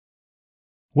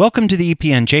Welcome to the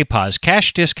ePNJPOS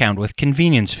Cash Discount with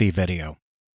Convenience Fee video.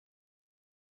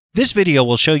 This video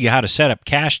will show you how to set up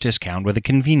cash discount with a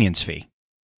convenience fee.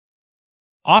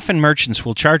 Often merchants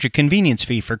will charge a convenience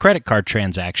fee for credit card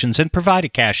transactions and provide a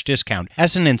cash discount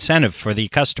as an incentive for the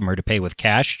customer to pay with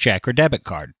cash, check, or debit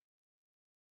card.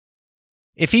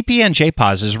 If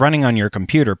ePNJPOS is running on your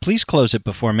computer, please close it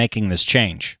before making this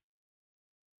change.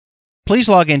 Please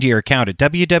log into your account at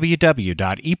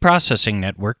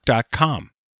www.eProcessingnetwork.com.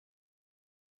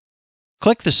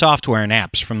 Click the Software and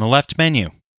Apps from the left menu.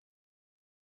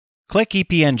 Click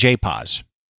ePNJPOS.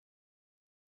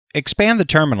 Expand the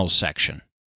Terminals section.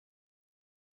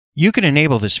 You can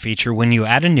enable this feature when you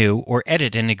add a new or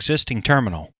edit an existing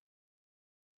terminal.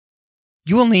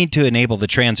 You will need to enable the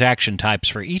transaction types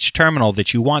for each terminal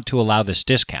that you want to allow this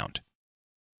discount.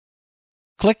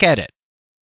 Click Edit.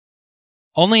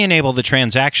 Only enable the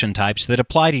transaction types that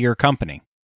apply to your company.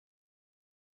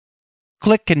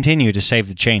 Click Continue to save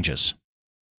the changes.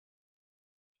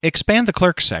 Expand the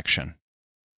Clerk section.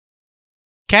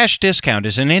 Cash discount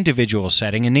is an individual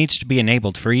setting and needs to be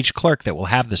enabled for each clerk that will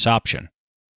have this option.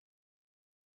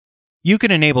 You can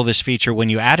enable this feature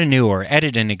when you add a new or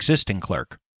edit an existing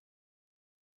clerk.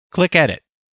 Click Edit.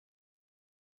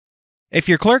 If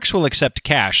your clerks will accept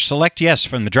cash, select Yes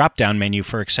from the drop-down menu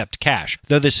for Accept Cash,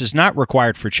 though this is not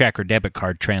required for check or debit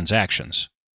card transactions.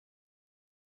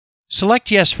 Select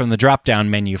Yes from the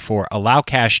drop-down menu for Allow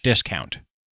Cash Discount.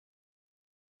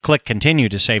 Click Continue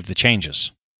to save the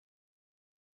changes.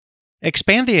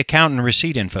 Expand the Account and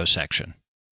Receipt Info section.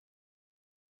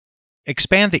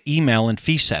 Expand the Email and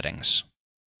Fee settings.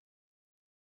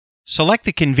 Select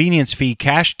the Convenience Fee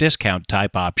Cash Discount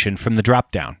type option from the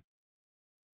drop-down.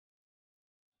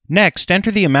 Next, enter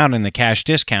the amount in the cash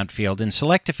discount field and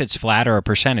select if it's flat or a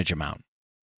percentage amount.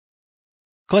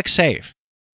 Click Save.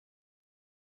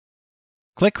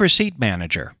 Click Receipt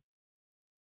Manager.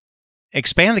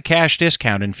 Expand the cash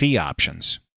discount and fee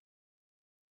options.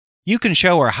 You can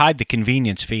show or hide the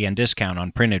convenience fee and discount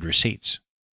on printed receipts.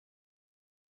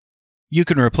 You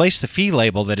can replace the fee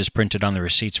label that is printed on the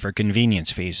receipts for convenience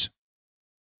fees.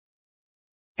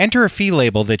 Enter a fee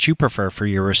label that you prefer for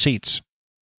your receipts.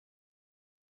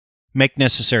 Make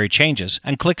necessary changes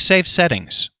and click Save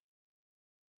Settings.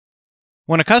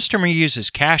 When a customer uses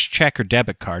cash, check, or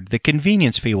debit card, the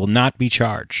convenience fee will not be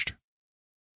charged.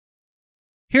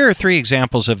 Here are 3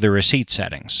 examples of the receipt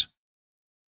settings.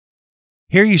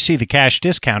 Here you see the cash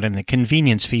discount and the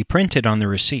convenience fee printed on the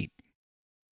receipt.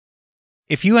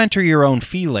 If you enter your own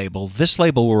fee label, this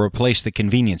label will replace the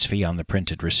convenience fee on the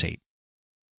printed receipt.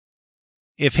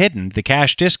 If hidden, the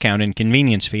cash discount and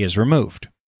convenience fee is removed.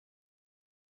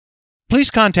 Please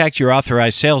contact your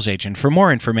authorized sales agent for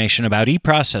more information about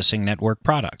eProcessing Network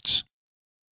products.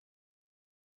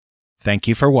 Thank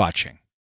you for watching.